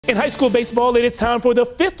In high school baseball, it is time for the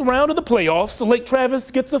 5th round of the playoffs. Lake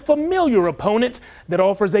Travis gets a familiar opponent that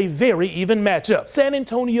offers a very even matchup. San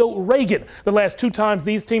Antonio Reagan. The last 2 times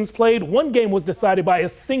these teams played, one game was decided by a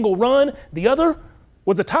single run. The other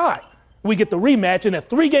was a tie. We get the rematch in a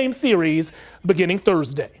 3-game series beginning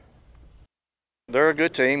Thursday. They're a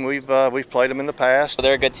good team. We've played them in the past.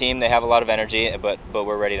 They're a good team. They have a lot of energy, but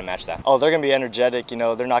we're ready to match that. Oh, they're gonna be energetic. You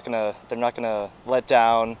know, they're not gonna let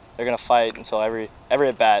down. They're gonna fight until every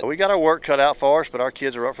at bat. We got our work cut out for us, but our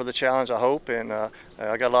kids are up for the challenge, I hope, and I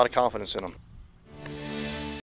got a lot of confidence in them.